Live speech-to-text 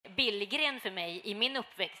Billgren för mig i min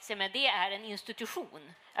uppväxt, men det är en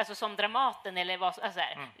institution, alltså som Dramaten eller vad, alltså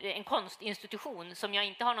en konstinstitution som jag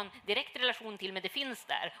inte har någon direkt relation till, men det finns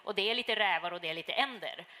där, och det är lite rävar och det är lite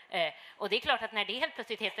änder, och det är klart att när det helt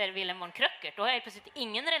plötsligt heter Wilhelm von Kröckert, då har jag plötsligt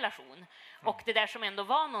ingen relation, och det där som ändå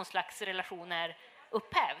var någon slags relation är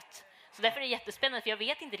upphävt. Så därför är det jättespännande, för jag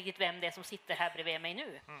vet inte riktigt vem det är som sitter här bredvid mig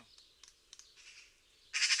nu.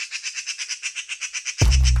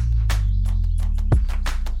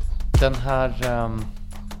 Den här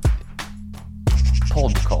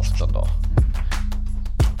podcasten då.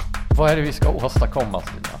 Vad är det vi ska åstadkomma,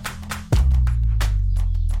 Stina?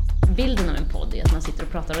 Bilden av en podd är att man sitter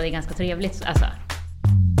och pratar och det är ganska trevligt. Alltså,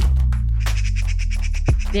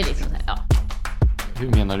 det är liksom så här, ja. Hur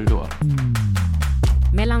menar du då?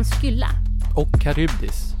 Mellan Skylla Och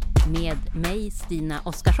Karybdis. med mig, Stina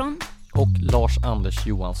Oskarsson. Och Lars-Anders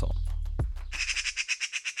Johansson.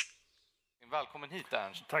 Välkommen hit,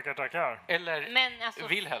 Ernst. Tackar. Eller Men alltså,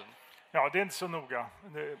 Wilhelm. Ja, det är inte så noga.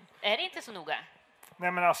 är det inte så noga?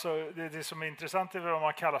 Nej, men alltså, det som är intressant är vad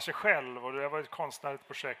man kallar sig själv. Och det var ett konstnärligt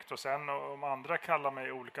projekt. Och sen om andra kallar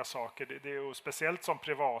mig olika saker. Det är ju speciellt som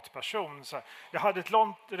privatperson. Så jag hade ett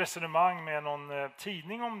långt resonemang med någon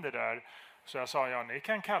tidning om det där. Så jag sa, ja, ni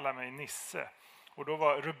kan kalla mig Nisse. Och då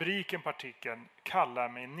var rubriken på artikeln, kalla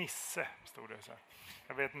mig Nisse, stod det så här.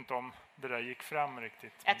 Jag vet inte om det där gick fram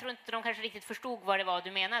riktigt. Jag tror inte de kanske riktigt förstod vad det var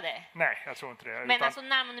du menade. Nej, jag tror inte det. Men alltså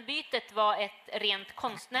namnbytet var ett rent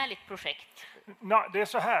konstnärligt projekt. Det är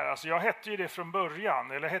så här, alltså jag hette ju det från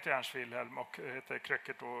början. Eller jag hette Ernst Wilhelm och hette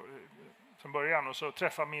Kröckert då från början. Och så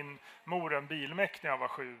träffade min mor en bilmäck när jag var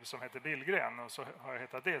 7 som hette Billgren. Och så har jag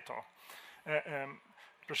hetat det ett tag.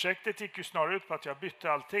 Projektet gick ju snarare ut på att jag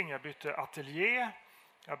bytte allting. Jag bytte ateljé,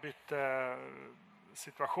 jag bytte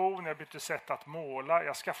situation, jag bytte sätt att måla.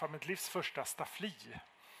 Jag skaffade mitt livs första staffli.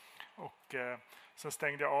 Och sen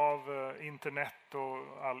stängde jag av internet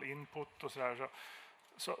och all input och sådär.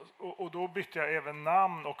 Och då bytte jag även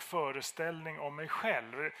namn och föreställning om mig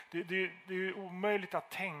själv. Det är ju omöjligt att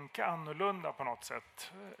tänka annorlunda på något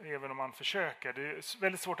sätt, även om man försöker. Det är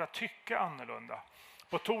väldigt svårt att tycka annorlunda.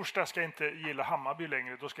 På torsdag ska jag inte gilla Hammarby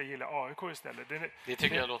längre, då ska jag gilla AIK istället. Det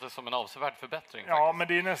tycker jag låter som en avsevärd förbättring. Ja, faktiskt. men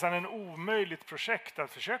det är nästan en omöjligt projekt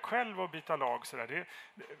att försöka själv att byta lag. Sådär.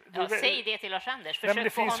 Säg det till Lars-Anders. Det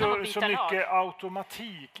finns så byta mycket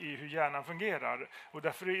automatik i hur hjärnan fungerar. Och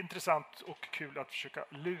därför är det intressant och kul att försöka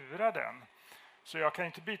lura den. Så jag kan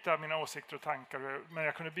inte byta mina åsikter och tankar, men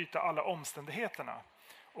jag kunde byta alla omständigheterna.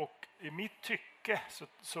 Och i mitt tycke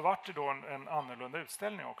så var det då en annorlunda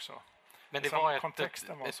utställning också. Men det var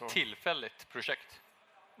ett tillfälligt projekt?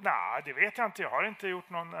 Nej, det vet jag inte. Jag har inte gjort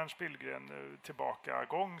någon Ernst Billgren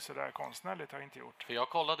tillbaka-gång så där konstnärligt har jag inte gjort. För jag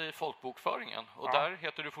kollade i folkbokföringen och där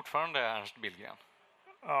heter du fortfarande Ernst Billgren.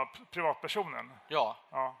 Ja, privatpersonen. Ja.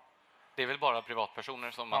 Det är väl bara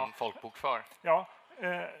privatpersoner som man folkbokför? Ja,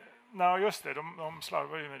 just det. De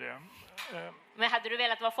slarvar ju med det. Men hade du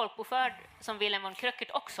velat vara folkbokförd som Wilhelm von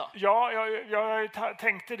Kröckert också? Ja, jag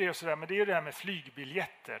tänkte det och sådär, men det är ju det här med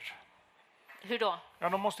flygbiljetter. Hur då? Ja,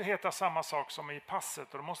 de måste heta samma sak som i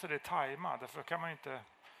passet och då måste det tajma. Därför kan man inte...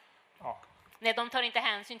 Ja. Nej, de tar inte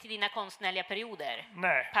hänsyn till dina konstnärliga perioder.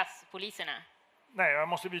 Nej. Passpoliserna. Nej, jag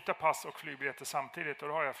måste byta pass och flygbiljetter samtidigt och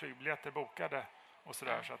då har jag flygbiljetter bokade och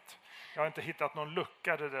sådär. Så att jag har inte hittat någon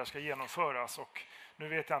lucka där det ska genomföras och nu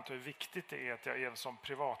vet jag inte hur viktigt det är att jag även som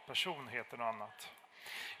privatperson heter något annat.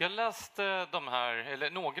 Jag läste de här,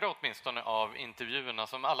 eller några åtminstone av intervjuerna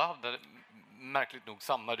som alla hade märkligt nog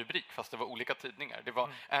samma rubrik fast det var olika tidningar. Det var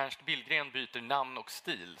Ernst Billgren byter namn och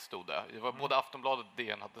stil stod det. Det var både Aftonbladet och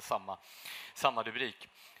DN hade samma rubrik,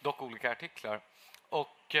 dock olika artiklar.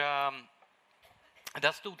 Och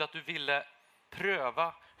där stod det att du ville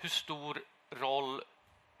pröva hur stor roll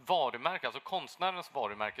varumärke, alltså konstnärens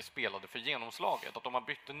varumärke spelade för genomslaget. Att om man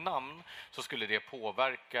bytte namn så skulle det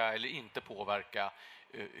påverka eller inte påverka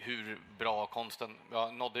hur bra konsten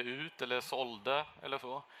nådde ut eller sålde eller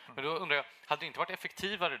så. Men då undrar jag, hade det inte varit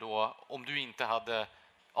effektivare då om du inte hade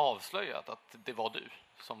avslöjat att det var du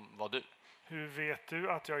som var du? Hur vet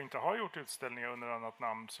du att jag inte har gjort utställningar under annat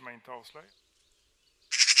namn som jag inte avslöjat?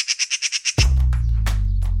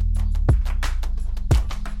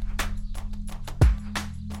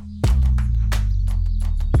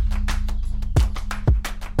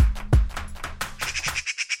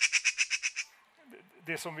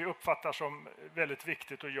 Det som vi uppfattar som väldigt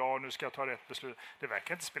viktigt och nu ska jag ta rätt beslut, det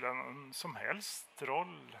verkar inte spela någon som helst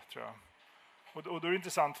roll, tror jag. Och då är det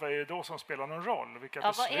intressant, vad är det då som spelar någon roll? Vilka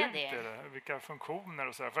beslut är det? Vilka funktioner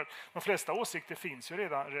och så där. För de flesta åsikter finns ju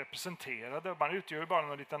redan representerade. Man utgör ju bara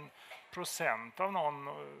någon liten procent av någon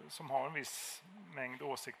som har en viss mängd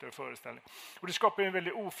åsikter och föreställningar. Och det skapar ju en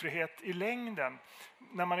väldig ofrihet i längden.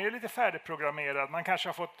 När man är lite färdigprogrammerad, man kanske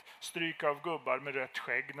har fått stryk av gubbar med rött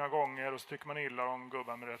skägg några gånger och så tycker man illa om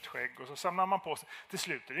gubbar med rött skägg och så samlar man på sig. Till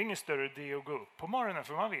slut är det ingen större idé att gå upp på morgonen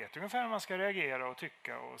för man vet ungefär hur man ska reagera och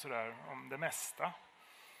tycka och sådär om det mesta.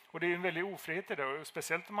 Och det är en väldig ofrihet i det, och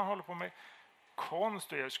speciellt om man håller på med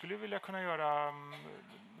konst. Och jag skulle vilja kunna göra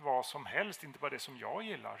vad som helst, inte bara det som jag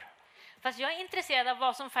gillar. Fast jag är intresserad av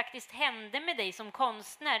vad som faktiskt hände med dig som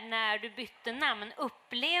konstnär när du bytte namn.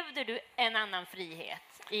 Upplevde du en annan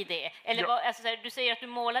frihet i det? Eller alltså, du säger att du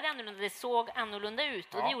målade annorlunda, det såg annorlunda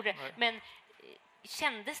ut. Och det gjorde, men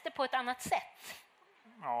kändes det på ett annat sätt?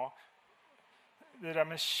 Ja, det där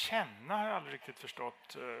med känna har jag aldrig riktigt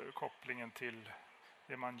förstått kopplingen till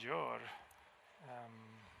det man gör.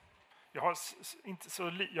 Jag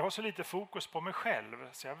har så lite fokus på mig själv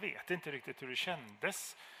så jag vet inte riktigt hur det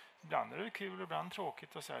kändes. Ibland är det kul och ibland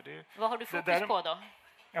tråkigt. Och så här. Vad har du fokus på då?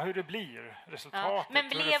 Ja, hur det blir, resultatet. Ja, men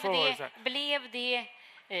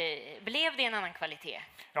blev det en annan kvalitet?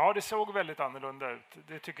 Ja, det såg väldigt annorlunda ut.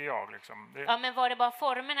 Det tycker jag. Liksom. Ja, men var det bara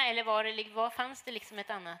formerna eller fanns det liksom ett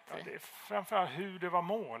annat? Ja, det är framförallt hur det var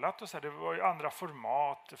målat. Och så här. Det var ju andra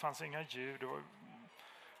format, det fanns inga ljud. Det var,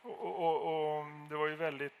 och det var ju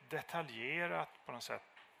väldigt detaljerat på något sätt.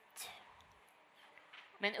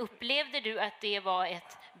 Men upplevde du att det var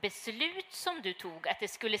ett beslut som du tog, att det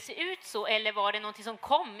skulle se ut så, eller var det någonting som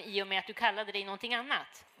kom i och med att du kallade dig någonting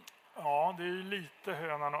annat? Ja, det är ju lite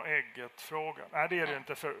hönan och ägget-frågan. Nej, det är det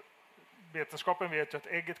inte, för vetenskapen vet ju att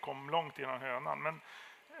ägget kom långt innan hönan. Men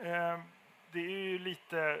det är ju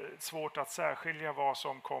lite svårt att särskilja vad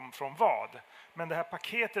som kom från vad. Men det här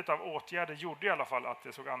paketet av åtgärder gjorde i alla fall att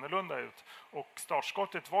det såg annorlunda ut. Och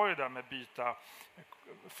startskottet var ju där med byta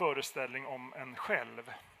föreställning om en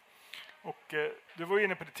själv. Och du var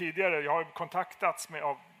inne på det tidigare, jag har kontaktats med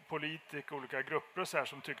av politiker, olika grupper och så här,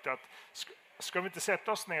 som tyckte att ska vi inte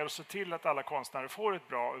sätta oss ner och se till att alla konstnärer får ett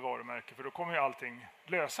bra varumärke, för då kommer ju allting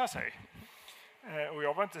lösa sig. Och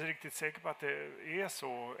jag var inte riktigt säker på att det är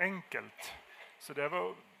så enkelt. Så det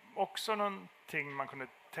var också någonting man kunde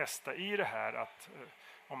testa i det här, att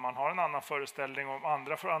om man har en annan föreställning och om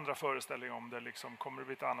andra får andra föreställning om det, liksom, kommer det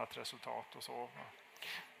bli ett annat resultat och så.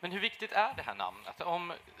 Men hur viktigt är det här namnet?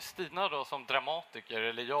 Om Stina då som dramatiker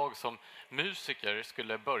eller jag som musiker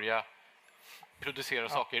skulle börja producera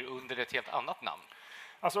saker under ett helt annat namn?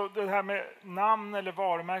 Alltså det här med namn eller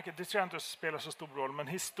varumärke, det tror jag inte spelar så stor roll, men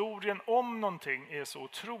historien om någonting är så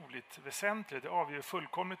otroligt väsentligt. Det avgör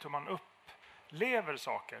fullkomligt hur man upplever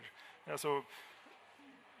saker. Alltså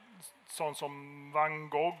sånt som Van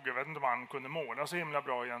Gogh, jag vet inte om han kunde måla så himla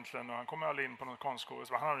bra egentligen, och han kommer aldrig in på något konstskola,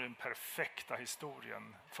 så han har den perfekta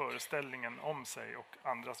historien, föreställningen om sig och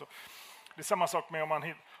andra. Så det är samma sak med om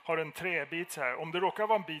man har en träbit så här. Om det råkar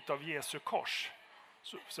vara en bit av Jesu kors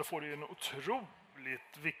så får det en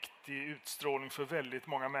otroligt viktig utstrålning för väldigt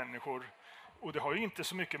många människor. Och det har ju inte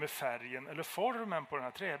så mycket med färgen eller formen på den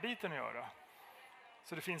här träbiten att göra.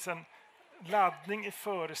 Så det finns en laddning i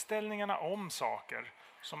föreställningarna om saker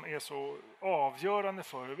som är så avgörande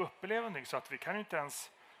för hur vi upplever det, så att vi kan inte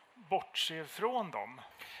ens bortse från dem.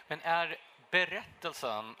 Men är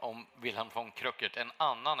berättelsen om Wilhelm von Kröckert en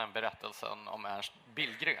annan än berättelsen om Ernst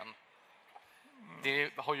Billgren?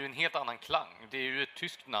 Det har ju en helt annan klang. Det är ju ett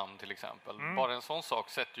tyskt namn till exempel. Bara en sån sak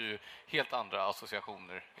sätter ju helt andra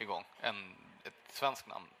associationer igång än ett svenskt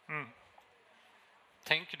namn.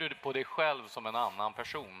 Tänker du på dig själv som en annan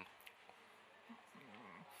person?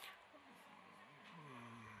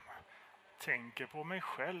 Tänker på mig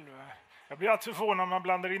själv. Jag blir alltid förvånad om man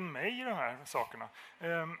blandar in mig i de här sakerna.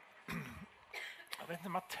 Jag vet inte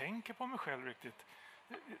om jag tänker på mig själv riktigt.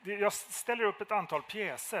 Jag ställer upp ett antal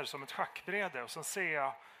pjäser som ett schackbräde och så ser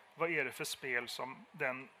jag vad är det för spel som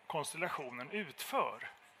den konstellationen utför.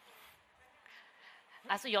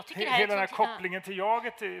 Alltså jag tycker Hela den här kopplingen till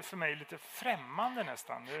jaget är för mig lite främmande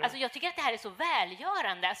nästan. Alltså jag tycker att det här är så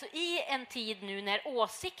välgörande. Alltså i en tid nu när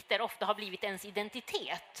åsikter ofta har blivit ens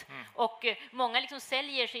identitet och många liksom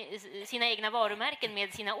säljer sina egna varumärken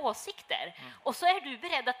med sina åsikter. Och så är du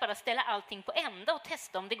beredd att bara ställa allting på ända och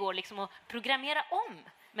testa om det går liksom att programmera om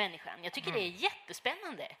människan. Jag tycker det är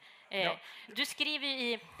jättespännande. Du skriver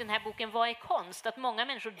i den här boken Vad är konst? Att många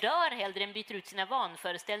människor dör hellre än byter ut sina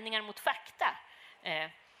vanföreställningar mot fakta.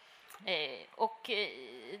 Och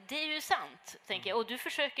det är ju sant, tänker jag. Och du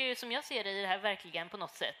försöker ju, som jag ser det i det här, verkligen på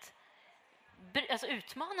något sätt alltså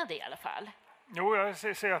utmana det i alla fall. Jo, jag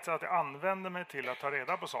ser att jag använder mig till att ta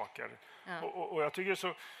reda på saker. Ja. Och jag tycker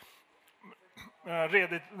så...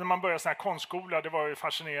 När man började sån här konstskola, det var ju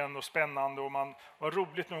fascinerande och spännande och man var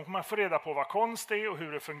roligt nog. Man får reda på vad konst är och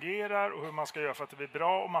hur det fungerar och hur man ska göra för att det blir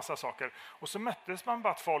bra och massa saker. Och så möttes man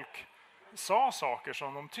bara att folk sa saker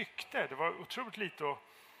som de tyckte. Det var otroligt lite. Och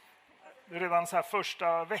redan så här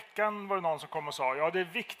första veckan var det någon som kom och sa det är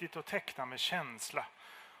viktigt att teckna med känsla.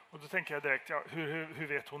 Och då tänker jag direkt, hur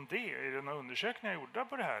vet hon det? Är det några undersökningar gjorda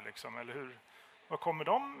på det här? Liksom? Eller var kommer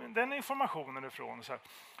den informationen ifrån?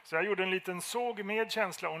 Så jag gjorde en liten såg med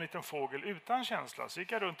känsla och en liten fågel utan känsla. Så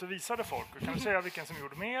gick jag runt och visade folk. Och kan säga vilken som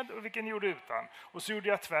gjorde med och vilken gjorde utan. Och så gjorde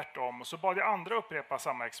jag tvärtom. Och så bad jag andra upprepa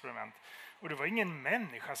samma experiment. Och det var ingen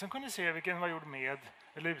människa som kunde se vilken var gjord med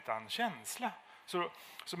eller utan känsla.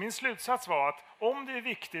 Så min slutsats var att om det är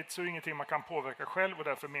viktigt så är det ingenting man kan påverka själv och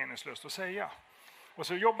därför meningslöst att säga. Och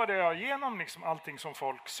så jobbade jag igenom liksom allting som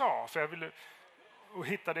folk sa. För jag ville... Och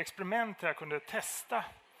hittade experiment där jag kunde testa.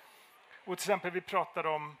 Och till exempel vi pratade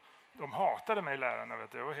om, de hatade mig lärarna,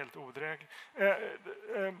 vet du, jag var helt odräglig.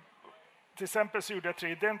 Till exempel så gjorde jag 3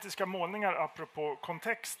 identiska målningar apropå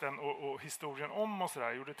kontexten och historien om och sådär.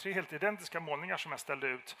 Jag gjorde 3 helt identiska målningar som jag ställde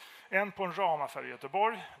ut. En på en ramaffär i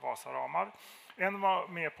Göteborg, Vasaramar. En var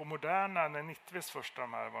med på Moderna, när Nittves första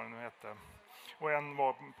de här, vad det nu hette. Och en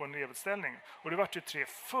var på en elutställning. Och det var ju 3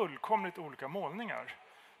 fullkomligt olika målningar.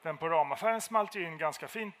 Den på ramaffären smalt ju in ganska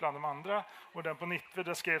fint bland de andra. Och den på Nittve,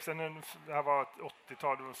 där skrevs det här var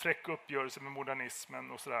 80-tal, det var fräck uppgörelse med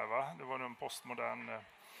modernismen och sådär, va? Det var en postmodern...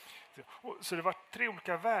 Så det var 3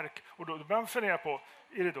 olika verk. Och då började man fundera på,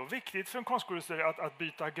 är det då viktigt för en konstskådespelare att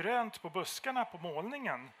byta grönt på buskarna på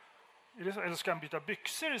målningen? Eller ska han byta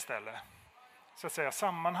byxor istället? Så att säga,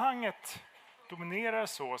 sammanhanget dominerar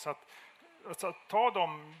så att ta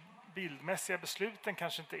de bildmässiga besluten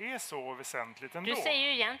kanske inte är så väsentligt ändå. Du säger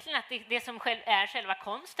ju egentligen att det som är själva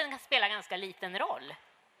konsten kan spela ganska liten roll.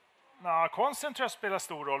 Konsten tror jag spelar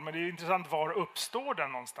stor roll, men det är intressant, var uppstår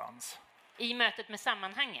den någonstans? I mötet med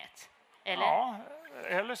sammanhanget? Eller? Ja,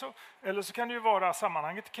 eller så kan det ju vara,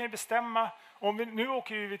 sammanhanget kan ju bestämma, nu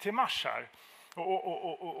åker vi till Mars här,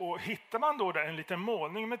 och hittar man då där en liten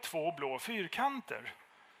målning med 2 blå fyrkanter,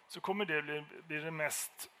 så kommer det bli den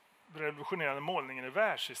mest revolutionerande målningen i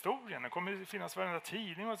världshistorien. Det kommer finnas varenda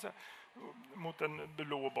tidning och så här, mot en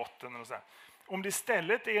blå botten och så här. Om det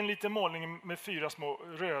istället är en liten målning med 4 små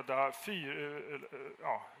röda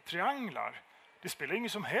trianglar, det spelar ingen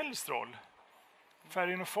som helst roll.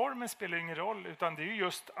 Färgen och formen spelar ingen roll, utan det är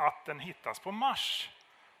just att den hittas på Mars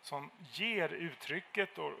som ger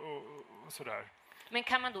uttrycket och sådär. Men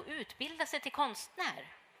kan man då utbilda sig till konstnär?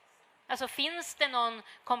 Alltså finns det någon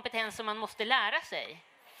kompetens som man måste lära sig?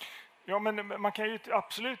 Ja, men man kan ju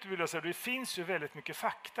absolut vilja säga, det finns ju väldigt mycket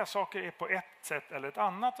fakta. Saker är på ett sätt eller ett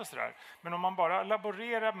annat och sådär. Men om man bara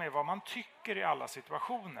laborerar med vad man tycker i alla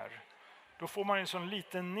situationer, då får man en sån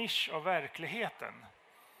liten nisch av verkligheten.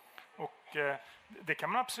 Och det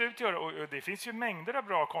kan man absolut göra. Och det finns ju mängder av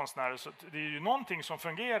bra konstnärer, så det är ju någonting som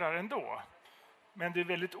fungerar ändå. Men det är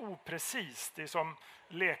väldigt oprecist. Det är som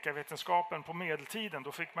läkarvetenskapen på medeltiden.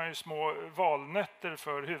 Då fick man ju små valnötter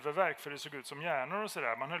för huvudvärk, för det såg ut som hjärnor och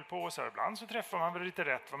sådär. Man höll på och så här. Ibland så träffar man väl lite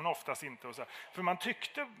rätt, men oftast inte. Och så här. För man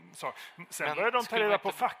tyckte så. Sen började de ta reda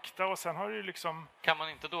på fakta och sen har det liksom... Kan man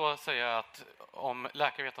inte då säga att om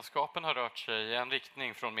läkarvetenskapen har rört sig i en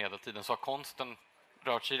riktning från medeltiden så har konsten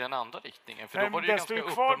rört sig i den andra riktningen? För då var det ju ganska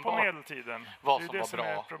kvar på uppenbart medeltiden. vad som var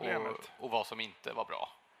bra och vad som inte var bra.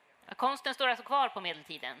 Konsten står alltså kvar på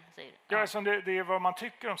medeltiden, säger du? Ja, alltså det är vad man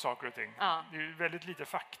tycker om saker och ting. Ja. Det är ju väldigt lite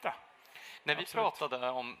fakta. När vi pratade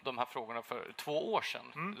om de här frågorna för 2 år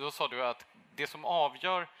sedan, då sa du att det som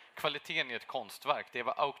avgör kvaliteten i ett konstverk, det är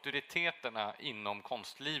vad auktoriteterna inom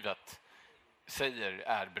konstlivet säger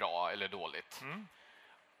är bra eller dåligt.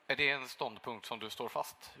 Är det en ståndpunkt som du står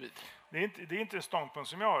fast vid? Det är inte en ståndpunkt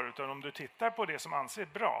som jag har, utan om du tittar på det som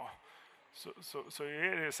anses bra så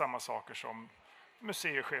är det samma saker som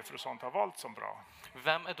museichefer och sånt har valt som bra.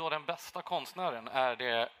 Vem är då den bästa konstnären? Är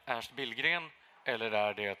det Ernst Billgren eller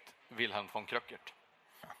är det Wilhelm von Kröckert?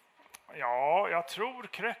 Ja, jag tror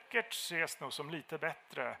Kröckert ses nog som lite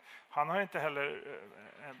bättre. Han har inte heller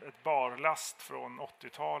ett barlast från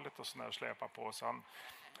 80-talet och sådär att släpa på sig.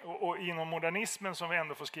 Och inom modernismen som vi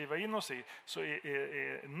ändå får skriva in oss i så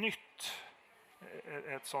är nytt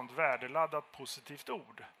ett sånt värdeladdat positivt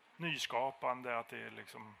ord. Nyskapande, att det är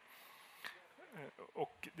liksom...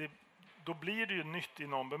 Och då blir det ju nytt i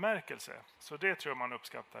någon bemärkelse. Så det tror jag man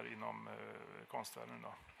uppskattar inom konstvärlden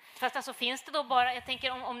då. Fast alltså finns det då bara, jag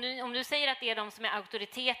tänker om du säger att det är de som är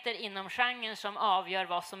auktoriteter inom genren som avgör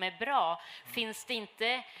vad som är bra, finns det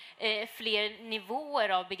inte fler nivåer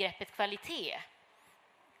av begreppet kvalitet?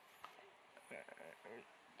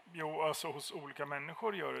 Jo, alltså hos olika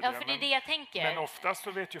människor gör det. Ja, för det är det jag tänker. Men oftast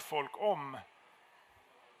så vet ju folk om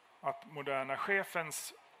att moderna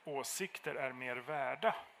chefens åsikter är mer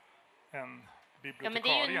värda än bibliotekariens. Ja, men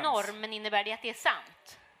det är ju norm, men innebär det att det är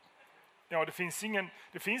sant? Ja, det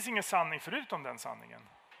finns ingen sanning förutom den sanningen.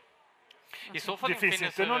 I så fall det finns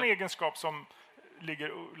inte någon egenskap som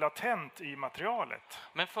ligger latent i materialet.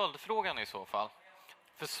 Men följdfrågan i så fall,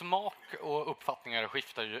 för smak och uppfattningar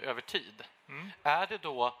skiftar ju över tid. Är det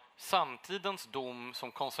då samtidens dom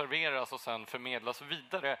som konserveras och sen förmedlas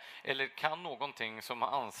vidare, eller kan någonting som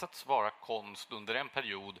har ansetts vara konst under en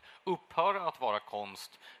period upphöra att vara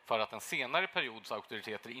konst för att en senare periods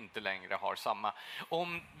auktoriteter inte längre har samma?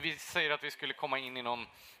 Om vi säger att vi skulle komma in i någon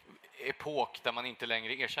epok där man inte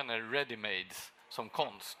längre erkänner ready-mades som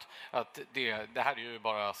konst, att det här är ju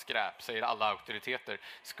bara skräp, säger alla auktoriteter,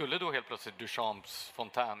 skulle då helt plötsligt Duchamps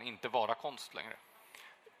fontän inte vara konst längre?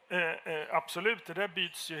 Absolut, det där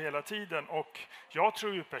byts ju hela tiden, och jag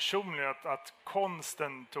tror ju personligen att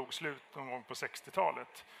konsten tog slut någon gång på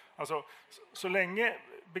 60-talet. Alltså, så länge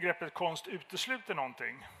begreppet konst utesluter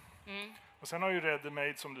någonting, och sen har ju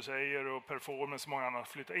ready-made som du säger och performance och många andra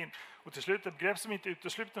flyttat in, och till slut ett begrepp som inte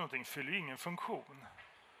utesluter någonting fyller ju ingen funktion.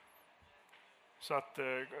 Så att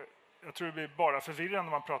jag tror det blir bara förvirrande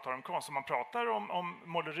när man pratar om konst. Om man pratar om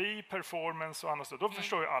måleri, performance och annat, då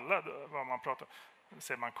förstår ju alla vad man pratar om.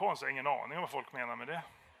 Säger man konst, jag har ingen aning om vad folk menar med det.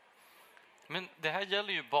 Men det här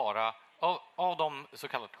gäller ju bara, av de så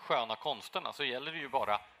kallat sköna konsterna så gäller det ju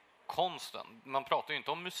bara konsten. Man pratar ju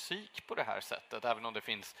inte om musik på det här sättet, även om det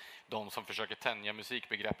finns de som försöker tänja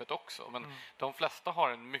musikbegreppet också. Men de flesta har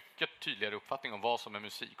en mycket tydligare uppfattning om vad som är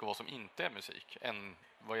musik och vad som inte är musik än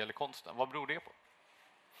vad gäller konsten. Vad beror det på?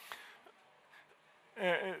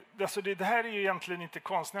 Alltså det här är ju egentligen inte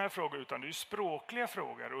konstnärliga frågor, utan det är ju språkliga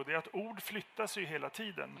frågor, och det är att ord flyttas ju hela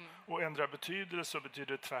tiden och ändrar betydelse, och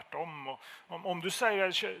betyder tvärtom. Och om du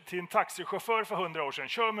säger till en taxichaufför för 100 år sedan,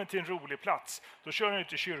 kör mig till en rolig plats, då kör han ju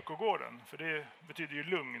till kyrkogården, för det betyder ju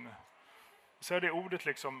lugn. Så är det ordet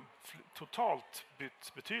liksom totalt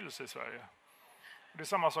bytt betydelse i Sverige. Det är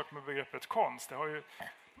samma sak med begreppet konst. Det har ju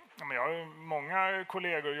många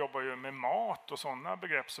kollegor jobbar ju med mat och sådana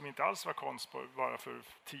begrepp som inte alls var konst bara för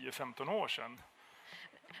 10-15 år sedan.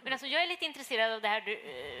 Men alltså, jag är lite intresserad av det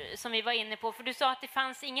här som vi var inne på, för du sa att det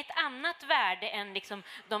fanns inget annat värde än liksom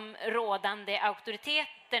de rådande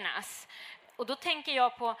auktoriteternas. Och då tänker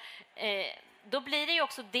jag på, då blir det ju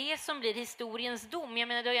också det som blir historiens dom. Jag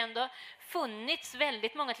menar, det har ju ändå funnits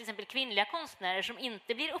väldigt många, till exempel kvinnliga konstnärer, som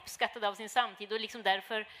inte blir uppskattade av sin samtid och liksom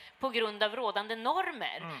därför på grund av rådande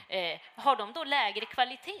normer. Har de då lägre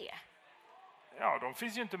kvalitet? Ja, de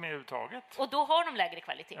finns ju inte med överhuvudtaget. Och då har de lägre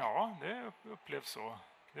kvalitet? Ja, det upplevs så.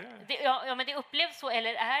 Men det upplevs så,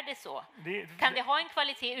 eller är det så? Kan det ha en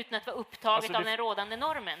kvalitet utan att vara upptaget alltså av den rådande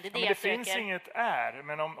normen? Det finns inget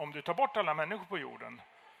men om du tar bort alla människor på jorden,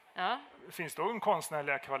 finns då en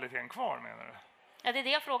konstnärliga kvaliteten kvar, menar du? Ja, det är det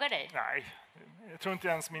jag frågar dig. Nej, jag tror inte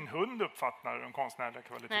ens min hund uppfattar de konstnärliga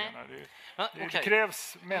kvaliteterna. Det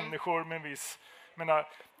krävs människor med en viss...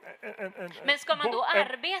 Men ska man då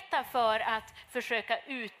arbeta för att försöka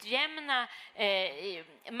utjämna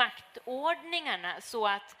maktordningarna så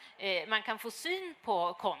att man kan få syn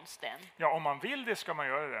på konsten? Ja, om man vill det ska man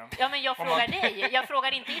göra det. Ja, men jag frågar dig. Jag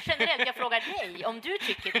frågar inte generellt, jag frågar dig om du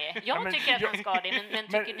tycker det. Jag tycker att man ska det, men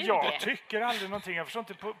tycker du det? Jag tycker aldrig någonting. Jag förstår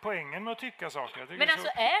inte poängen med att tycka saker. Men alltså,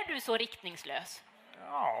 är du så riktningslös?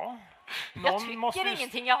 Ja. Jag tycker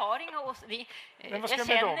ingenting, jag har inga jag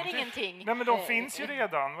känner ingenting. Nej, men de finns ju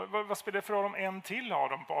redan. Vad spelar det för roll om en till har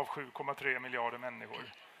dem av 7,3 miljarder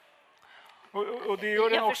människor? Och det gör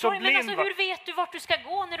den också blind. Men alltså, hur vet du vart du ska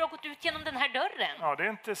gå när du har gått ut genom den här dörren? Ja, det är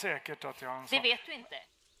inte säkert att jag... Det vet du inte.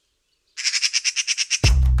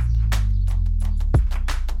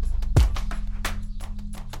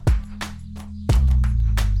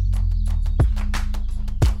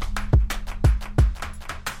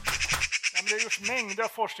 Det har gjorts mängder av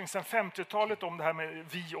forskning sedan 50-talet om det här med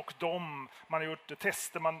vi och dem. Man har gjort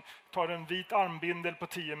tester, man tar en vit armbindel på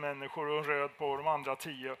 10 människor och en röd på de andra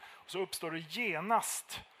 10. Och så uppstår det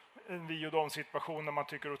genast en vi och dem situation där man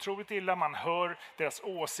tycker otroligt illa. Man hör deras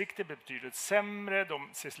åsikter betydligt sämre, de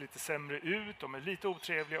ser lite sämre ut, de är lite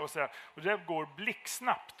otrevliga och så där. Och det går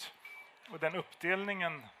blixtsnabbt. Och den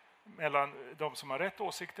uppdelningen mellan de som har rätt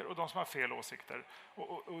åsikter och de som har fel åsikter.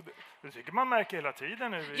 Och det tycker man märker hela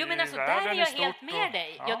tiden nu jo, men i alltså, världen. Där är jag helt med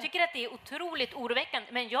dig. Ja. Jag tycker att det är otroligt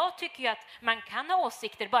oroväckande. Men jag tycker ju att man kan ha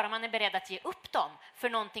åsikter bara man är beredd att ge upp dem för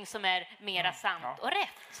någonting som är mera sant och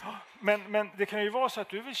rätt. Men det kan ju vara så att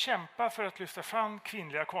du vill kämpa för att lyfta fram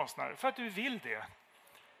kvinnliga konstnärer för att du vill det.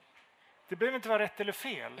 Det behöver inte vara rätt eller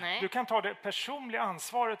fel. Nej. Du kan ta det personliga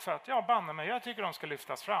ansvaret för att banne mig, jag tycker de ska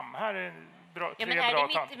lyftas fram. Här är bra, Ja, tre men,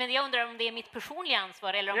 bra men jag undrar om det är mitt personliga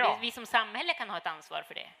ansvar eller om vi som samhälle kan ha ett ansvar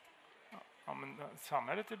för det. Ja, men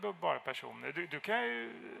samhället är bara personer. Du kan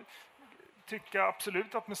ju tycka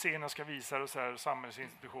absolut att museerna ska visa och så här,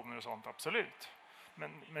 samhällsinstitutioner och sånt, absolut.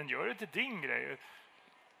 Men gör det till din grej.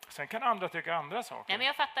 Sen kan andra tycka andra saker. Ja, men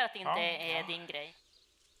jag fattar att det inte är din grej.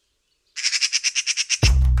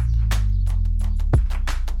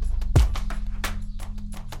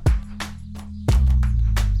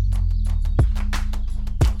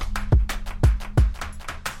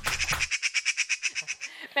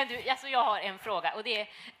 Men du, alltså jag har en fråga och det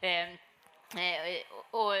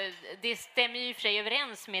och det stämmer ju för sig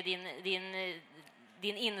överens med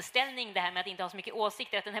din inställning, det här med att inte ha så mycket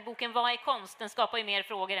åsikter, att den här boken Vad är konst? Den skapar ju mer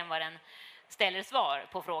frågor än vad den ställer svar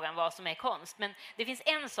på frågan vad som är konst. Men det finns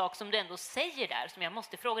en sak som du ändå säger där som jag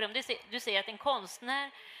måste fråga om. Du säger att en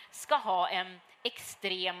konstnär ska ha en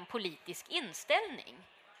extrem politisk inställning.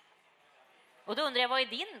 Och då undrar jag, vad är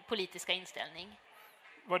din politiska inställning?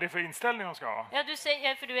 Vad är det för inställning de ska ha? Ja, du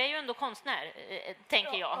säger, för du är ju ändå konstnär,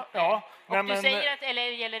 tänker jag. Ja, och du säger att, eller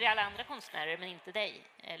gäller det alla andra konstnärer, men inte dig?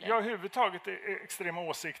 Eller? Ja, överhuvudtaget extrema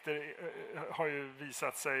åsikter har ju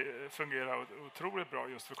visat sig fungera otroligt bra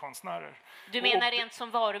just för konstnärer. Du menar rent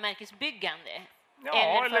som varumärkesbyggande?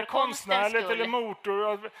 Ja, eller konstnärligt eller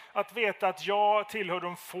motor. Att veta att jag tillhör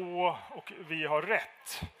de få och vi har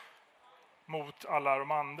rätt mot alla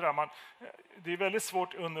de andra. Det är väldigt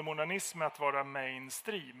svårt under modernismen att vara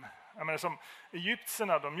mainstream. Jag menar, som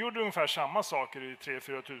egyptierna, de gjorde ungefär samma saker i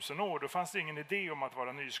 3-4 tusen år. Då fanns det ingen idé om att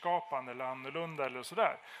vara nyskapande eller annorlunda eller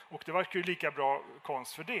sådär. Och det var ju lika bra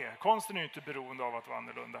konst för det. Konsten är ju inte beroende av att vara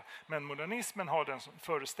annorlunda. Men modernismen har den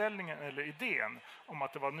föreställningen eller idén om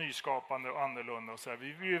att det var nyskapande och annorlunda. Och så här. Vi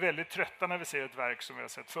är ju väldigt trötta när vi ser ett verk som vi har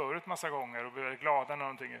sett förut massa gånger och vi är glada när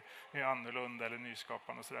någonting är annorlunda eller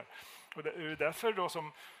nyskapande och sådär. Och det är därför då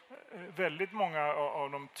som väldigt många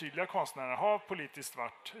av de tydliga konstnärerna har politiskt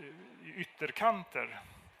varit i ytterkanter.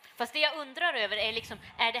 Fast det jag undrar över är liksom,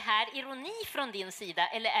 är det här ironi från din sida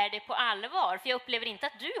eller är det på allvar? För jag upplever inte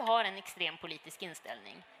att du har en extrem politisk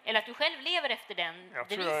inställning. Eller att du själv lever efter den jag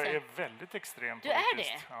devisen. Jag tror jag är väldigt extrem du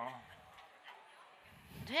politiskt. Du är det? Ja.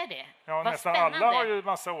 Du är det? Ja, vad nästan spännande. Alla har ju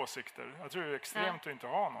massa åsikter. Jag tror det är extremt att inte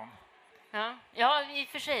ha någon. Ja, i och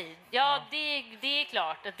för sig. Ja. Det är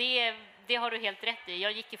klart att det har du helt rätt i.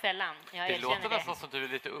 Jag gick i fällan. Det låter nästan som att du är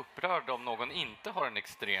lite upprörd om någon inte har en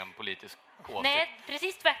extrem politisk åsikt. Nej,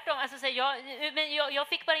 precis tvärtom. Alltså, jag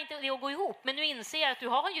fick bara inte det att gå ihop. Men nu inser jag att du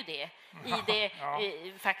har ju det i det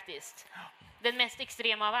faktiskt. Den mest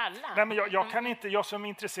extrema av alla. Nej, men jag som är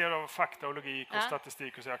intresserad av fakta och logik och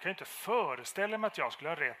statistik och så, jag kan inte föreställa mig att jag skulle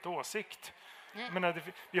ha rätt åsikt. Men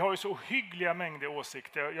vi har ju så ohyggliga mängder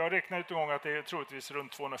åsikter. Jag räknar ut en gång att det är troligtvis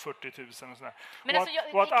runt 240 000 och sådär. Men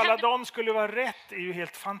och att alla de skulle vara rätt är ju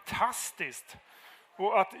helt fantastiskt.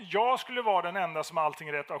 Och att jag skulle vara den enda som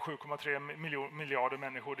allting rätt av 7,3 miljarder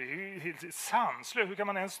människor, det är ju helt sanslöst. Hur kan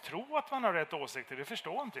man ens tro att man har rätt åsikter? Det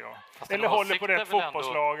förstår inte jag. Eller håller på rätt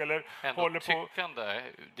fotbollslag eller håller på... Tyckande.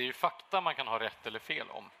 Det är ju fakta man kan ha rätt eller fel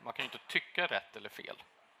om. Man kan ju inte tycka rätt eller fel.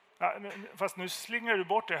 Ja, fast nu slingar du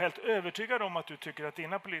bort det. Jag är helt övertygad om att du tycker att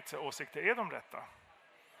dina politiska åsikter är de rätta.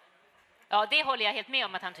 Ja, det håller jag helt med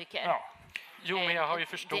om att han tycker. Ja. Jo, men jag har ju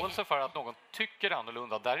förståelse för att någon tycker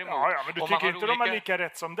annorlunda. Däremot, ja, men du tycker inte de har lika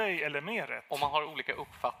rätt som dig eller mer rätt. Om man har olika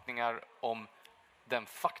uppfattningar om den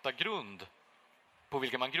faktagrund på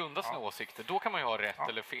vilken man grundar sina åsikter, då kan man ju ha rätt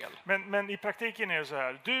eller fel. Men i praktiken är det så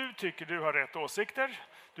här, du tycker du har rätt åsikter.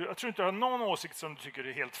 Jag tror inte du har någon åsikt som du tycker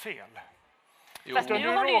är helt fel. Jo. Fast nu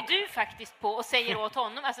håller ju du faktiskt på och säger åt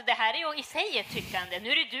honom, alltså det här är ju i sig ett tyckande.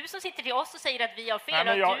 Nu är det du som sitter till oss och säger att vi har fel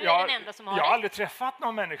och du är den enda som har rätt. Jag har aldrig träffat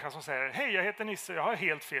någon människa som säger, hej, jag heter Nisse, jag har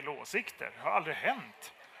helt fel åsikter. Det har aldrig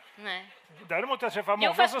hänt. Nej. Däremot jag träffar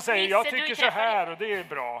många som säger, jag tycker så här och det är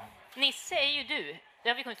bra. Nisse är ju du, det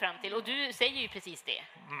har vi kommit fram till, och du säger ju precis det.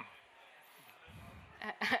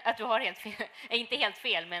 Att du har helt fel, inte helt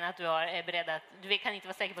fel, men att du är beredd att, du kan inte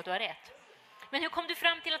vara säker på att du har rätt. Men hur kom du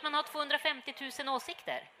fram till att man har 250 000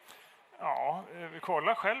 åsikter? Ja, vi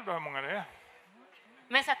kollar själv hur många det är.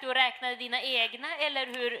 Men så att du räknade dina egna eller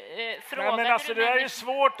hur frågade men alltså, du? Det är ju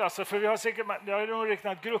svårt alltså, för vi har nog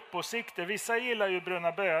räknat gruppåsikter. Vissa gillar ju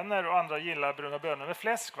bruna bönor och andra gillar bruna bönor med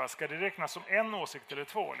fläsk. Va? Ska det räknas som en åsikt eller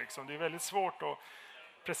två? Liksom? Det är väldigt svårt att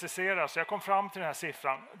precisera. Så jag kom fram till den här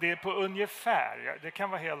siffran. Det är på ungefär. Det kan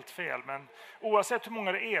vara helt fel. Men oavsett hur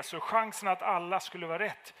många det är så chansen att alla skulle vara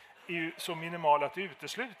rätt är ju så minimal att det är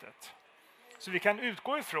uteslutet. Så vi kan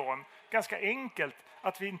utgå ifrån ganska enkelt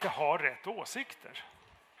att vi inte har rätt åsikter.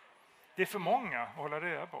 Det är för många att hålla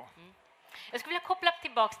reda på. Jag skulle vilja koppla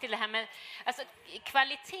tillbaka till det här med alltså,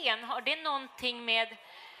 kvaliteten. Har det någonting med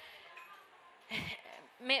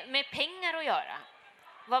pengar att göra?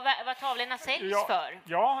 Vad tavlorna säljs för?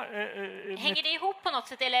 Ja, hänger det ihop på något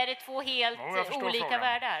sätt eller är det två helt olika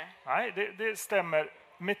världar? Nej, det stämmer.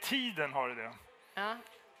 Med tiden har det. Ja.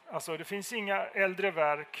 Alltså, det finns inga äldre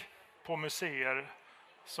verk på museer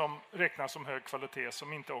som räknas som hög kvalitet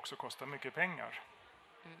som inte också kostar mycket pengar.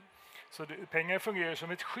 Så pengar fungerar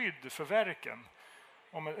som ett skydd för verken.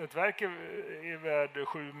 Om ett verk är värd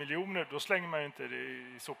 7 miljoner, då slänger man ju inte det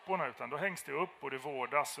i soporna utan då hängs det upp och det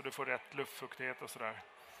vårdas och det får rätt luftfuktighet och sådär.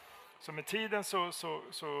 Så med tiden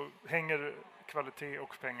så hänger kvalitet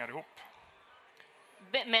och pengar ihop.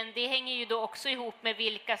 Men det hänger ju då också ihop med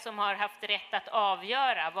vilka som har haft rätt att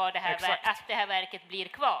avgöra vad att det här verket blir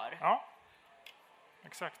kvar. Ja,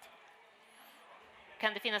 exakt.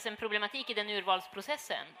 Kan det finnas en problematik i den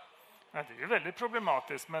urvalsprocessen? Ja, det är väldigt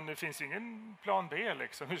problematiskt, men det finns ingen plan B.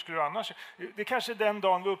 Liksom. Hur skulle du annars? Det är kanske den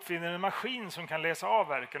dagen vi uppfinner en maskin som kan läsa av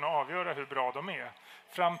verken och avgöra hur bra de är.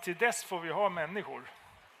 Fram till dess får vi ha människor.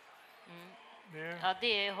 Ja,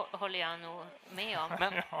 det håller jag nog med om.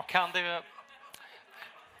 Men kan det...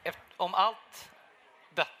 Om allt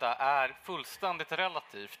detta är fullständigt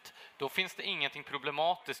relativt, då finns det ingenting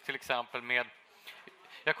problematiskt till exempel med...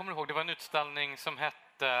 Jag kommer ihåg, det var en utställning som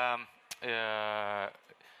hette...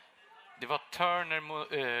 det var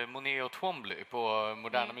Turner, Monet och Twombly på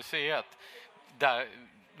Moderna museet. Där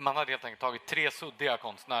man hade helt enkelt tagit 3 suddiga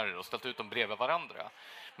konstnärer och ställt ut dem bredvid varandra.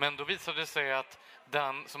 Men då visade det sig att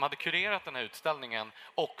den som hade kurerat den här utställningen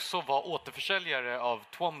också var återförsäljare av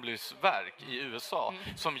Twomblys verk i USA.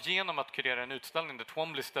 Som genom att kurera en utställning där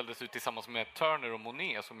Twombly ställdes ut tillsammans med Turner och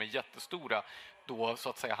Monet som är jättestora, då så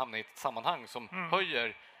att säga hamnar i ett sammanhang som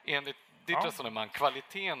höjer, enligt ditt resonemang,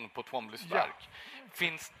 kvaliteten på Twomblys verk.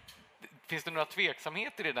 Finns det några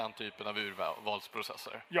tveksamheter i den typen av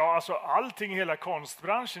urvalsprocesser? Ja, alltså allting i hela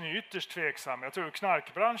konstbranschen är ytterst tveksam. Jag tror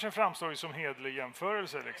knarkbranschen framstår ju som hedlig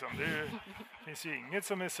jämförelse. Liksom. Det finns ju inget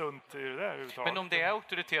som är sunt i det där överhuvudtaget. Men om det är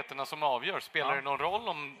auktoriteterna som avgör, spelar det någon roll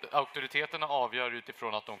om auktoriteterna avgör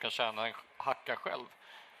utifrån att de kan tjäna en hacka själv?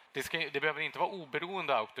 Det behöver inte vara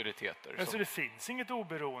oberoende auktoriteter. Alltså det finns inget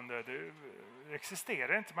oberoende. Det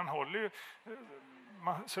existerar inte. Man håller ju...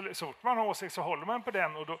 Så fort man har åsikt så håller man på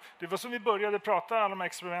den. Och då, det var som vi började prata om, alla de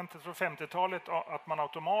experimentet från 50-talet, att man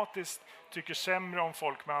automatiskt tycker sämre om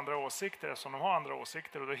folk med andra åsikter eftersom de har andra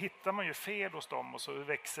åsikter. Och då hittar man ju fel hos dem och så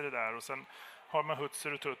växer det där. Och sen har man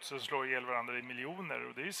hutser och tutser och slår ihjäl varandra i miljoner.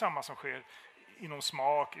 Och det är ju samma som sker inom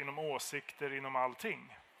smak, inom åsikter, inom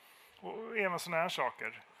allting. Och även sådana här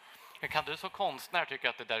saker. Men kan du som konstnär tycka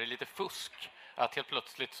att det där är lite fusk? Att helt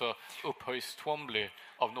plötsligt så upphöjs Twombly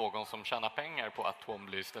av någon som tjänar pengar på att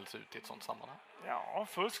Twombly ställs ut i ett sådant sammanhang? Ja,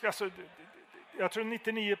 fusk. Alltså, jag tror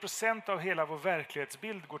 99% av hela vår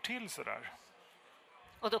verklighetsbild går till sådär.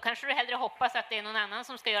 Och då kanske du hellre hoppas att det är någon annan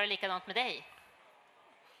som ska göra likadant med dig?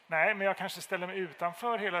 Nej, men jag kanske ställer mig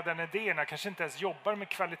utanför hela den idén. Jag kanske inte ens jobbar med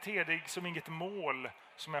kvalitet. Det är som inget mål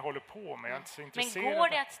som jag håller på med. Jag är inte så intresserad. Men går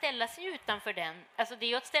det att ställa sig utanför den? Alltså det är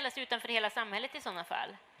ju att ställa sig utanför hela samhället i sådana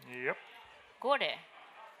fall. Japp. Går det?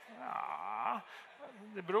 Ja,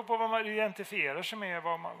 det beror på vad man identifierar sig med,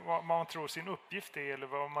 vad man tror sin uppgift är eller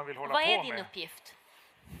vad man vill hålla på med. Vad är din uppgift?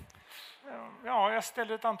 Ja, jag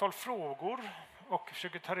ställer ett antal frågor och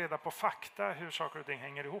försöker ta reda på fakta, hur saker och ting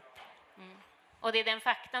hänger ihop. Och det är den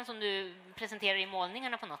faktan som du presenterar i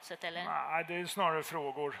målningarna på något sätt, eller? Nej, det är snarare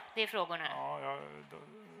frågor. Det är frågorna?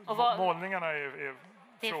 Ja, målningarna är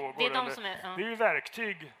frågor. Det är de som är... Ja. Det är ju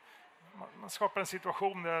verktyg. Man skapar en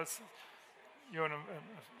situation där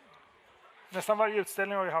nästan varje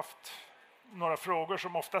utställning har ju haft några frågor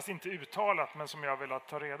som oftast inte uttalat men som jag vill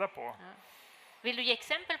ta reda på. Ja. Vill du ge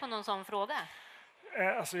exempel på någon sån fråga?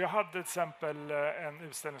 Alltså jag hade till exempel en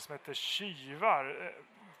utställning som heter Tjuvar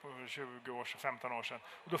för 20 år sedan, 15 år sedan.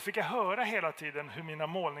 Och då fick jag höra hela tiden hur mina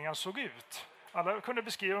målningar såg ut. Alla kunde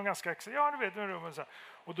beskriva dem ganska... Ja, du vet.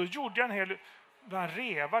 Och då gjorde jag en hel...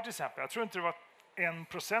 revar till exempel. Jag tror inte det var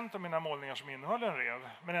 1% av mina målningar som innehöll en rev.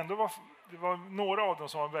 Men ändå det var några av dem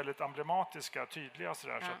som var väldigt emblematiska, tydliga.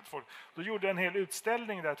 Så att då gjorde jag en hel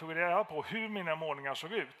utställning där jag tog reda på hur mina målningar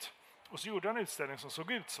såg ut. Och så gjorde jag en utställning som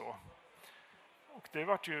såg ut så. Och det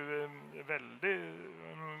var ju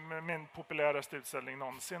min populäraste utställning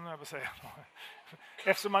någonsin, jag vill säga.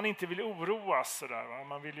 Eftersom man inte vill oroas sådär, va?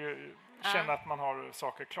 Man vill ju känna att man har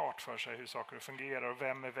saker klart för sig, hur saker fungerar och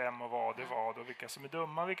vem är vem och vad är vad och vilka som är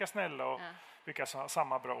dumma, vilka snälla och vilka som har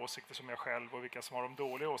samma bra åsikter som jag själv och vilka som har de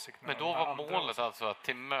dåliga åsikterna. Men då var målet alltså att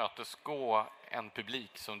tillmötesgå en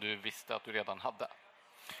publik som du visste att du redan hade?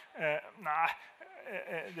 Nej,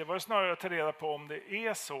 det var snarare att ta reda på om det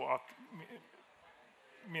är så att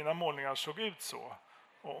mina målningar såg ut så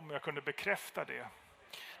och om jag kunde bekräfta det.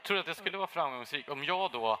 Tror du att det skulle vara framgångsrikt om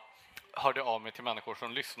jag då hörde av mig till människor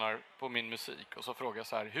som lyssnar på min musik och så frågar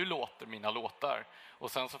så här, hur låter mina låtar?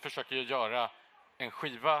 Och sen så försöker jag göra en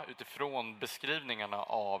skiva utifrån beskrivningarna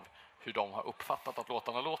av hur de har uppfattat att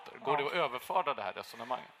låtarna låter. Går det att överföra det här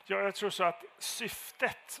resonemanget? Ja, jag tror så att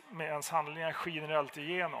syftet med ens handlingar skiner alltid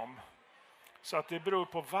igenom. Så att det beror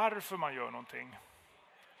på varför man gör någonting.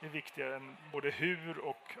 Det är viktigare än både hur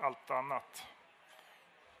och allt annat.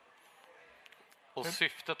 Och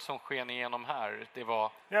syftet som sken igenom här, det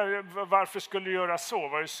var... Ja, varför skulle du göra så?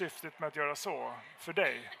 Vad är syftet med att göra så för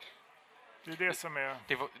dig? Det är det som är...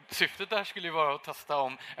 Syftet där skulle ju vara att testa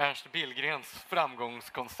om Ernst Billgrens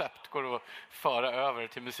framgångskoncept går att föra över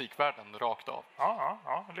till musikvärlden rakt av.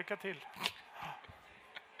 Ja, lycka till.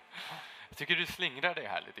 Jag tycker du slingrar det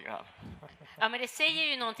här lite grann. Ja, men det säger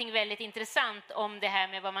ju någonting väldigt intressant om det här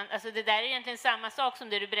med vad man... Alltså det där är egentligen samma sak som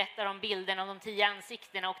det du berättar om bilden av de 10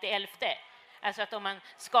 ansiktena och det 11:e. Alltså att om man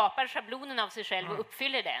skapar schablonen av sig själv och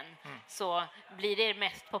uppfyller den så blir det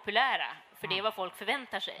mest populära. För det är vad folk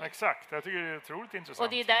förväntar sig. Exakt, jag tycker det är otroligt intressant. Och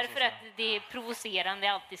det är därför att det är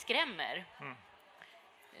provocerande alltid skrämmer.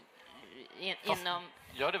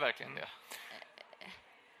 Gör det verkligen det?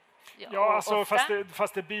 Ja, alltså,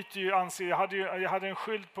 fast det byter ju ansikte. Jag hade en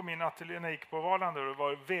skylt på min ateljé när jag gick på Vallander och det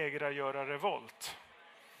var vägra göra revolt.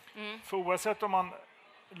 För oavsett om man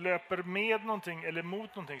löper med någonting eller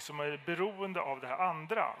mot någonting som är beroende av det här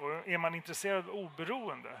andra, och är man intresserad av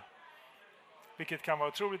oberoende, vilket kan vara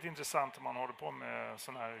otroligt intressant om man håller på med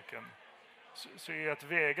sån här yrken, så är att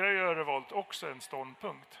vägra göra revolt också en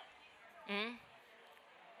ståndpunkt.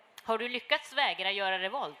 Har du lyckats vägra göra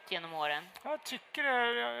revolt genom åren? Jag tycker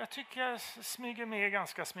jag smyger med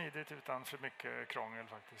ganska smidigt utan för mycket krångel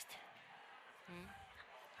faktiskt.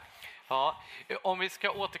 Ja, om vi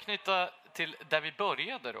ska återknyta till där vi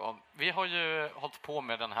började då. Vi har ju hållit på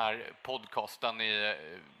med den här podcasten i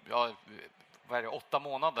 8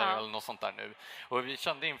 månader eller något sånt där nu. Och vi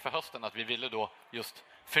kände inför hösten att vi ville då just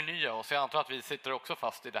förnya oss. Jag antar att vi sitter också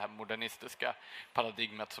fast i det här modernistiska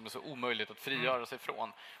paradigmet som är så omöjligt att frigöra sig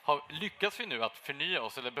från. Lyckas vi nu att förnya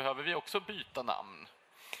oss eller behöver vi också byta namn?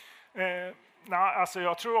 Nej, alltså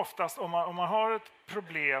jag tror oftast om man har ett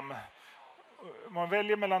problem, om man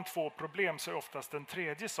väljer mellan 2 problem, så är oftast den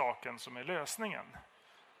tredje saken som är lösningen.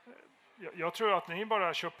 Jag tror att ni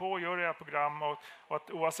bara kör på och gör era program och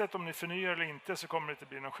att oavsett om ni förnyar eller inte så kommer det inte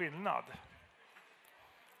bli någon skillnad.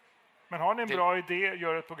 Men har ni en bra idé,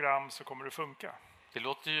 gör ett program, så kommer det funka. Det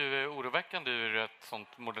låter ju oroväckande ur ett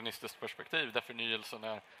sånt modernistiskt perspektiv där förnyelsen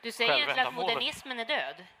är... Du säger egentligen att modernismen är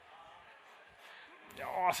död?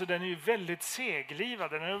 Ja, alltså den är ju väldigt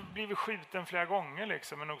seglivad. Den har blivit skjuten flera gånger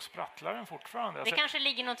liksom, men nog sprattlar den fortfarande. Det kanske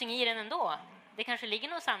ligger någonting i den ändå. Det kanske ligger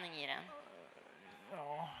någon sanning i den.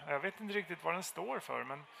 Ja, jag vet inte riktigt vad den står för,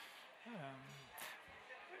 men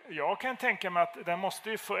jag kan tänka mig att den måste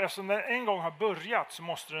ju, eftersom den en gång har börjat så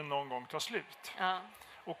måste den någon gång ta slut. Ja.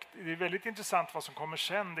 Och det är väldigt intressant vad som kommer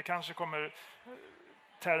sen. Det kanske kommer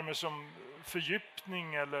termer som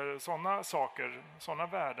fördjupning eller sådana saker, sådana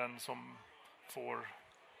värden som får...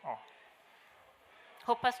 Ja.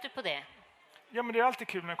 Hoppas du på det? Ja, men det är alltid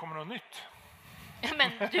kul när det kommer något nytt.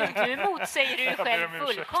 Men du motsäger du själv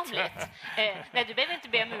fullkomligt. Nej, du behöver inte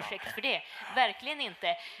be om ursäkt för det. Verkligen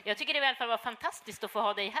inte. Jag tycker det i alla fall var fantastiskt att få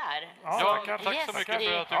ha dig här. Ja, tack så mycket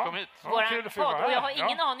för att du kom hit. Våran podd. Och jag har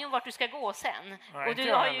ingen aning om vart du ska gå sen. Nej, och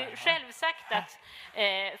du har ju själv sagt att,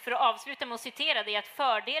 för att avsluta med att citera det, att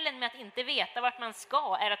fördelen med att inte veta vart man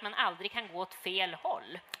ska är att man aldrig kan gå åt fel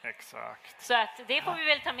håll. Exakt. Så att det får vi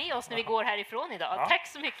väl ta med oss när vi går härifrån idag. Ja. Tack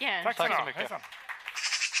så mycket. Tack så mycket. Hejsan.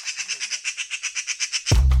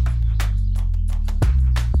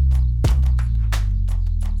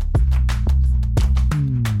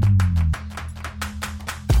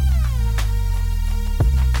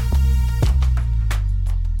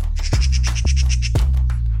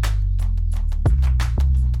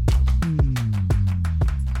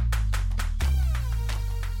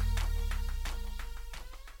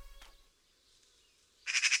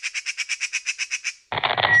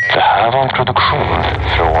 Det här var en produktion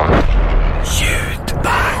från